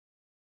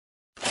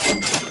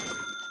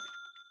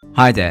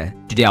Hi there,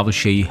 today I will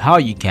show you how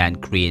you can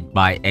create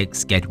buy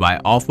X get Y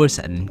offers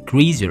and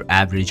increase your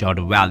average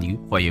order value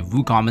for your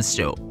WooCommerce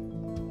store.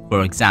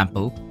 For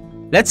example,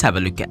 let's have a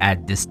look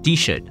at this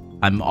t-shirt.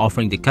 I'm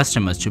offering the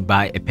customers to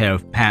buy a pair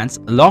of pants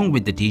along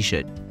with the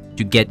t-shirt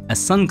to get a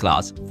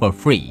sunglass for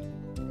free.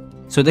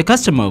 So the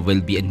customer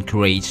will be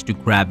encouraged to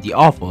grab the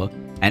offer,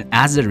 and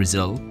as a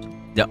result,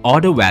 the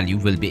order value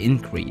will be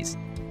increased.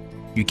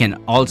 You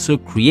can also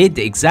create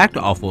the exact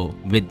offer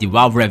with the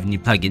WowRevenue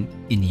plugin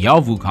in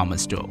your WooCommerce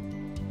store.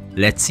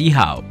 Let's see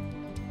how.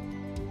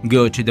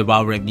 Go to the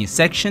WowRevenue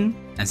section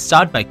and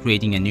start by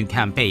creating a new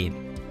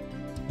campaign.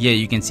 Here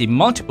you can see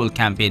multiple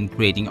campaign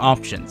creating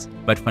options,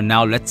 but for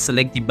now let's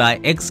select the buy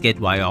X get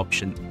Y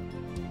option.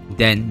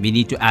 Then we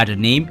need to add a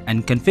name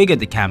and configure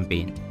the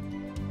campaign.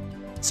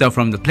 So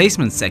from the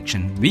placement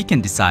section, we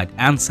can decide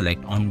and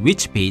select on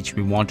which page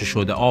we want to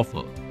show the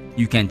offer.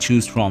 You can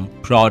choose from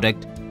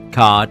product,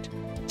 cart,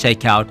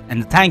 checkout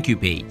and the thank you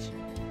page.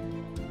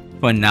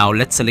 For now,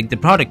 let's select the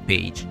product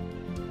page.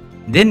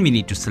 Then we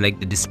need to select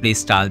the display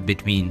style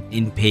between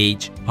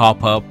in-page,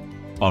 pop-up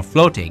or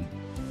floating.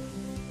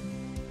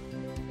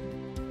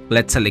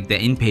 Let's select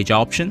the in-page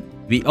option.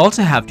 We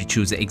also have to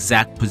choose the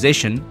exact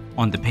position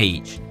on the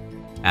page.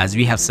 As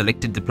we have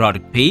selected the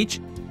product page,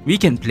 we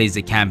can place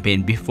the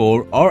campaign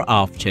before or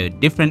after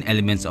different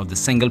elements of the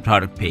single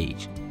product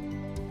page.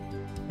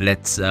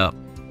 Let's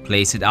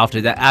place it after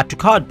the Add to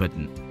Cart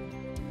button.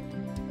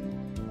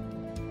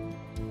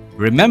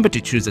 Remember to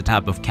choose the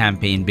type of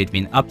campaign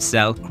between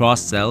upsell,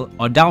 cross-sell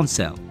or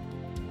downsell.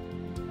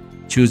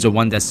 Choose the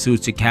one that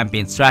suits your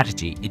campaign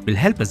strategy. It will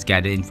help us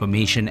gather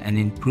information and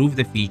improve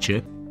the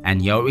feature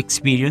and your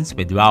experience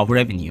with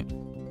WowRevenue.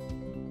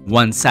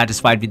 Once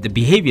satisfied with the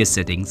behavior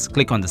settings,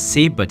 click on the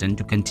Save button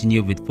to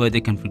continue with further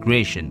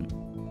configuration.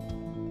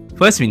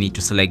 First, we need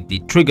to select the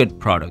triggered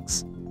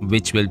products,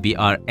 which will be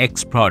our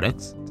X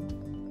products.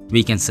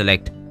 We can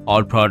select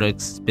all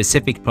products,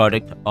 specific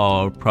product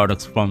or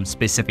products from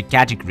specific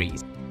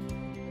categories.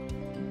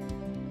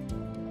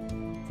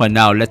 For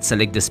now, let's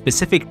select the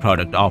specific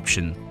product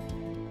option,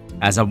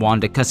 as I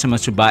want the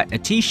customers to buy a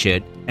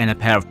t-shirt and a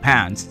pair of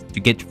pants to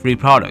get free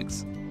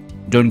products.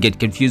 Don't get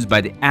confused by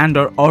the and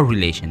or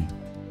relation.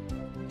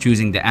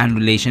 Choosing the and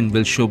relation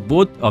will show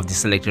both of the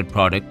selected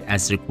product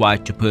as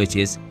required to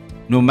purchase,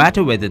 no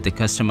matter whether the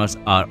customers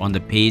are on the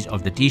page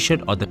of the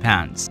t-shirt or the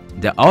pants.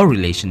 The or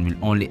relation will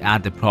only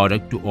add the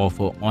product to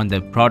offer on the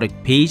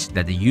product page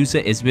that the user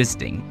is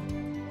visiting.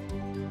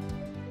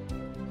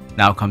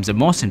 Now comes the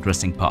most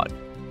interesting part.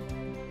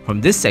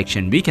 From this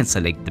section, we can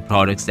select the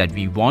products that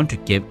we want to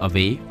give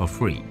away for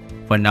free.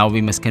 For now,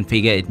 we must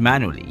configure it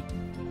manually,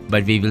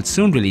 but we will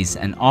soon release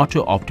an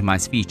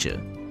auto-optimize feature.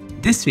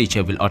 This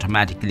feature will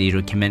automatically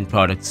recommend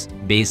products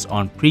based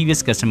on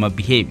previous customer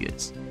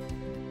behaviors.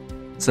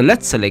 So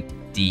let's select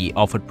the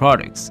offered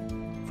products.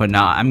 For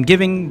now, I'm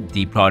giving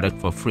the product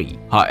for free.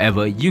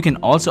 However, you can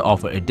also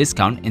offer a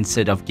discount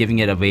instead of giving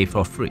it away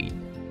for free.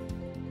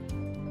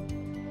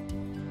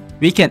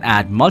 We can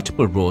add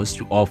multiple rows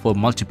to offer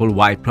multiple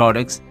Y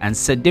products and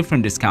set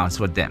different discounts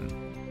for them.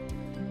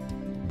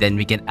 Then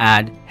we can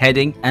add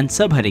heading and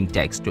subheading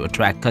text to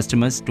attract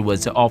customers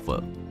towards the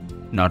offer.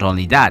 Not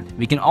only that,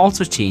 we can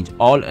also change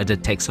all other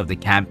text of the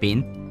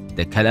campaign,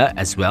 the color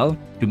as well,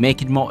 to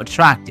make it more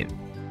attractive.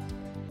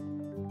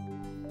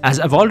 As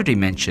I've already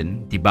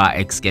mentioned, the buy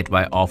X get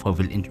Y offer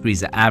will increase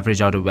the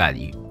average order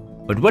value.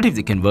 But what if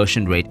the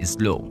conversion rate is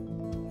low?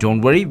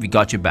 Don't worry, we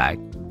got your back.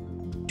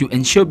 To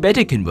ensure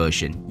better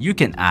conversion, you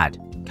can add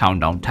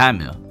countdown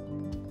timer.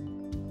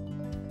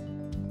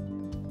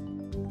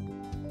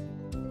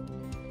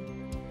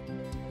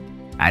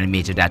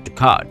 Animated add to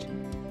cart.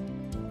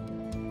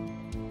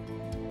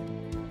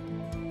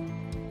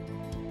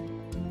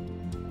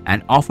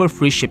 And offer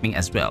free shipping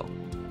as well.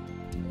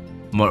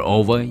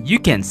 Moreover, you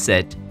can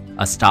set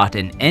a start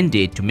and end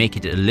date to make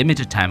it a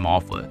limited time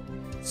offer,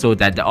 so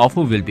that the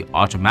offer will be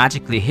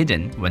automatically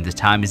hidden when the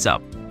time is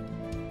up.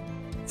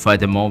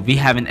 Furthermore, we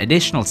have an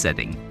additional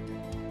setting,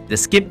 the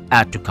skip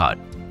add to cart.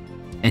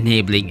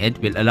 Enabling it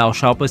will allow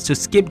shoppers to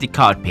skip the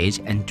cart page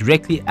and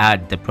directly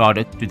add the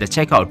product to the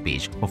checkout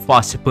page for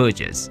faster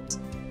purchase.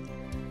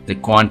 The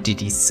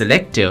quantity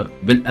selector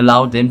will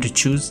allow them to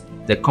choose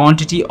the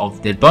quantity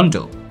of their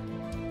bundle.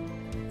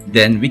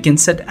 Then we can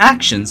set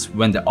actions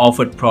when the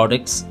offered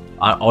products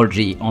are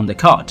already on the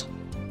cart.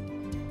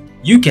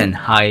 You can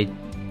hide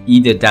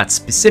either that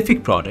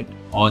specific product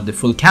or the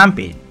full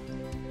campaign.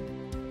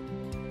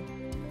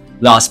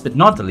 Last but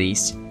not the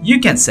least, you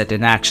can set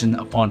an action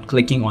upon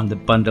clicking on the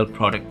bundle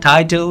product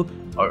title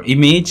or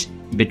image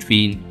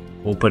between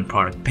open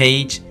product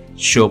page,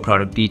 show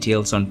product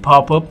details on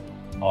pop-up,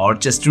 or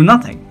just do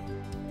nothing.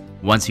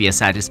 Once we are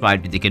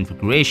satisfied with the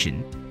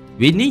configuration,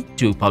 we need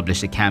to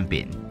publish the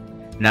campaign.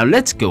 Now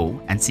let's go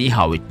and see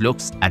how it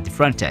looks at the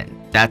front end.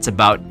 That's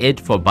about it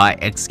for buy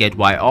X get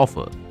Y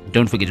offer.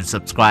 Don't forget to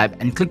subscribe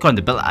and click on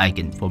the bell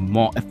icon for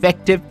more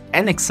effective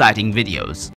and exciting videos.